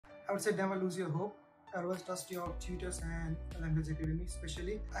I would say never lose your hope. Always trust your tutors and language academy.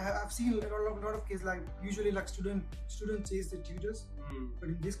 Especially, I've seen a lot of cases like usually like students chase the tutors, but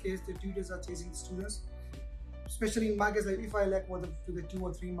in this case the tutors are chasing the students. Especially in my case, like if I lack more than 2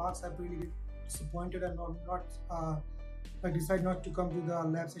 or 3 marks, I really get disappointed and I decide not to come to the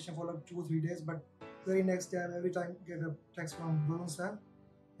lab session for like 2 or 3 days. But very next day, I every time get a text from Varun sir,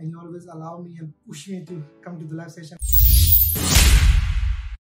 and he always allow me and push me to come to the lab session.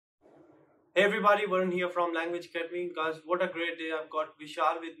 Hey everybody, Varun here from Language Academy. Guys, what a great day. I've got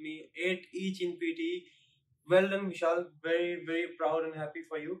Vishal with me, 8 each in PTE. Well done, Vishal. Very, very proud and happy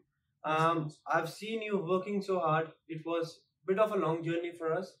for you. I've seen you working so hard. It was a bit of a long journey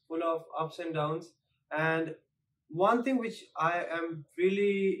for us, full of ups and downs. And one thing which I am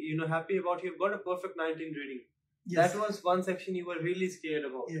really, happy about, you've got a perfect 19 reading. Yes. That was one section you were really scared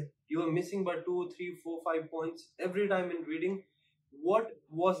about. Yeah. You were missing by 2, 3, 4, 5 points every time in reading. What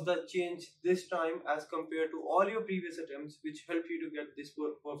was the change this time as compared to all your previous attempts which helped you to get this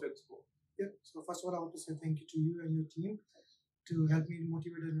perfect score? Yeah, so first of all, I want to say thank you to you and your team to help me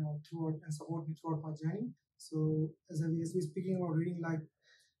motivate throughout and support me throughout my journey. So as we're speaking about reading, like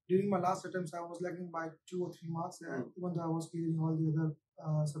during my last attempts, I was lagging by 2 or 3 marks, even though I was clearing all the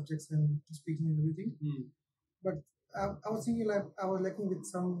other subjects and speaking and everything. But I was thinking like I was lacking with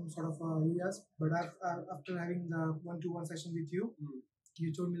some sort of areas, but after having the 1-to-1 session with you,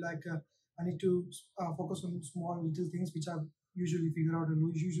 you told me like I need to focus on small little things which I usually figure out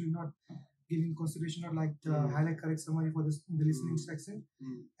and usually not giving consideration, or like the highlight correct summary for the listening section,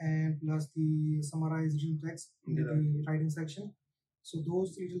 and plus the summarized written text in the writing section. So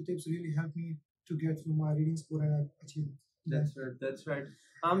those little tips really helped me to get through my reading score and achieve it. That's right. That's right.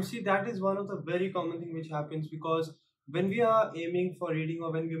 See, that is one of the very common thing which happens, because when we are aiming for reading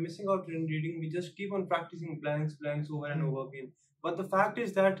or when we're missing out in reading, we just keep on practicing blanks over and over again. But the fact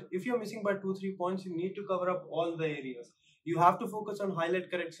is that if you're missing by 2-3 points, you need to cover up all the areas. You have to focus on highlight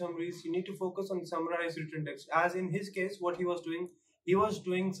correct summaries. You need to focus on summarized written text. As in his case, what he was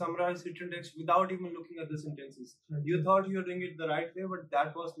doing summarized written text without even looking at the sentences. You thought you were doing it the right way, but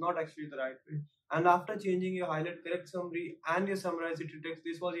that was not actually the right way. And after changing your highlight correct summary and your summarized written text,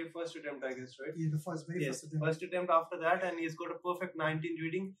 this was your first attempt, I guess, right? Yeah, the first attempt. First attempt after that, and he's got a perfect 19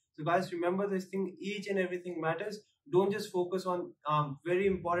 reading. So guys, remember this thing, each and everything matters. Don't just focus on very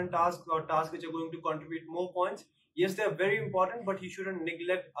important tasks or tasks which are going to contribute more points. Yes, they are very important, but you shouldn't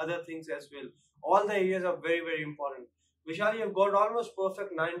neglect other things as well. All the areas are very, very important. Vishal, you've got almost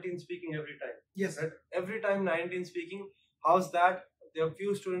perfect 19 speaking every time. Yes. Right? Every time 19 speaking. How's that? There are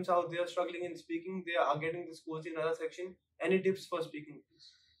few students out there struggling in speaking. They are getting the scores in another section. Any tips for speaking,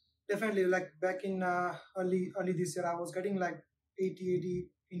 please? Definitely. Like back in early this year, I was getting like 80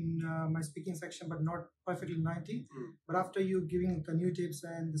 in my speaking section, but not perfectly 90. But after you giving the new tips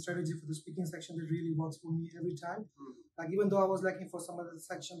and the strategy for the speaking section, that really works for me every time. Like even though I was lacking for some other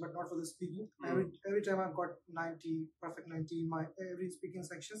section, but not for the speaking, every time I've got 90, perfect 90 in my every speaking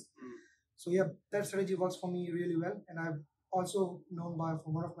sections. So yeah, that strategy works for me really well, and I've also known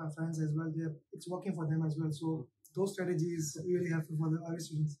from one of my friends as well. It's working for them as well. So those strategies are really helpful for the other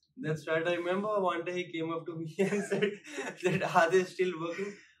students. That's right. I remember one day he came up to me and said that are they still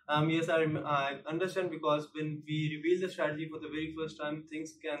working? Yes, I understand, because when we reveal the strategy for the very first time,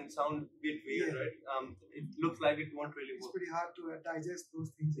 things can sound a bit weird, right? It looks like it won't really work. It's pretty hard to digest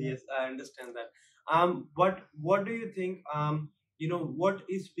those things. Yes, I understand that. But what do you think? What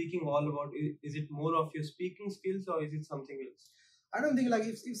is speaking all about? Is it more of your speaking skills, or is it something else? I don't think like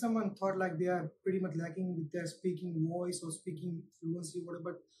if someone thought like they are pretty much lacking with their speaking voice or speaking fluency,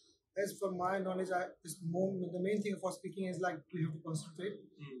 whatever. But as for my knowledge, the main thing for speaking is like you have to concentrate.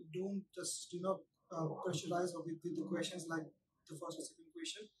 Do not pressurize or with the questions like the first or second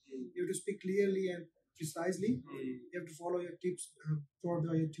question. You have to speak clearly and precisely. You have to follow your tips toward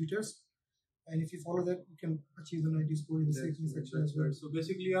your tutors. And if you follow that, you can achieve the 90 score in the speaking section as well. So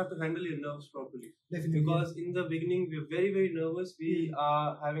basically, you have to handle your nerves properly. Definitely. Because in the beginning, we're very, very nervous. We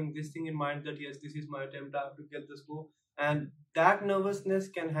are having this thing in mind that yes, this is my attempt, I have to get the score. And that nervousness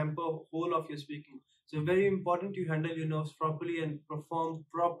can hamper whole of your speaking. So very important you handle your nerves properly and perform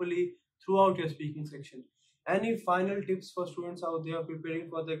properly throughout your speaking section. Any final tips for students out there preparing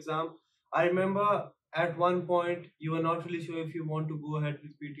for the exam? I remember at one point you were not really sure if you want to go ahead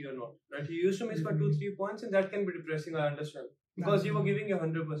with PT or not. Right? You used to miss by 2-3 points, and that can be depressing, I understand. Because you were giving your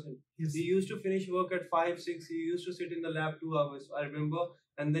 100%. Yes. You used to finish work at 5-6. You used to sit in the lab 2 hours, I remember.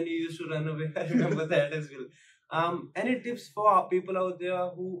 And then you used to run away. I remember that as well. Any tips for people out there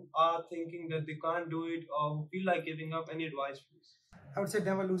who are thinking that they can't do it or who feel like giving up? Any advice, please? I would say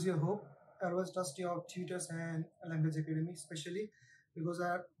never lose your hope. Always trust your tutors and language academy, especially because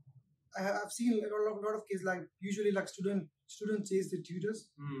I've seen a lot of cases, like usually like students chase the tutors,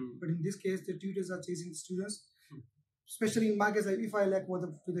 but in this case the tutors are chasing the students. Especially in my case, if I lack with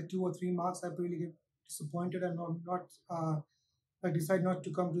the 2 or 3 marks, I really get disappointed and I decide not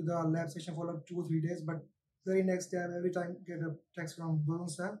to come to the lab session for like 2 or 3 days. But very next day, I every time get a text from Varun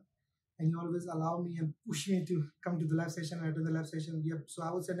sir, and he always allow me and push me to come to the lab session and attend the lab session. Yep. So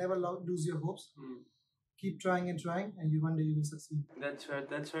I would say never lose your hopes. Keep trying and trying, and one day you will succeed. That's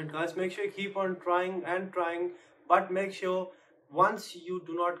right, guys. Make sure you keep on trying and trying, but make sure once you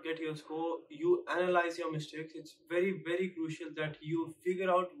do not get your score, you analyze your mistakes. It's very, very crucial that you figure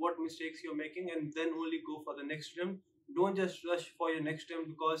out what mistakes you're making and then only go for the next attempt. Don't just rush for your next attempt,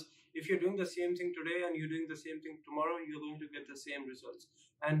 because if you're doing the same thing today and you're doing the same thing tomorrow, you're going to get the same results.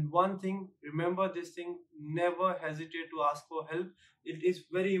 And one thing, remember this thing, never hesitate to ask for help. It is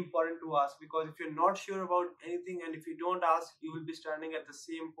very important to ask, because if you're not sure about anything and if you don't ask, you will be standing at the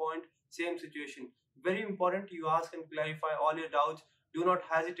same point, same situation. Very important, you ask and clarify all your doubts. Do not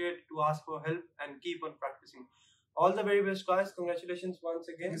hesitate to ask for help and keep on practicing. All the very best, guys. Congratulations once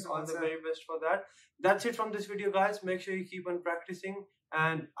again. All the very best for that. That's it from this video, guys. Make sure you keep on practicing,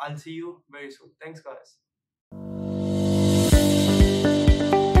 and I'll see you very soon. Thanks, guys.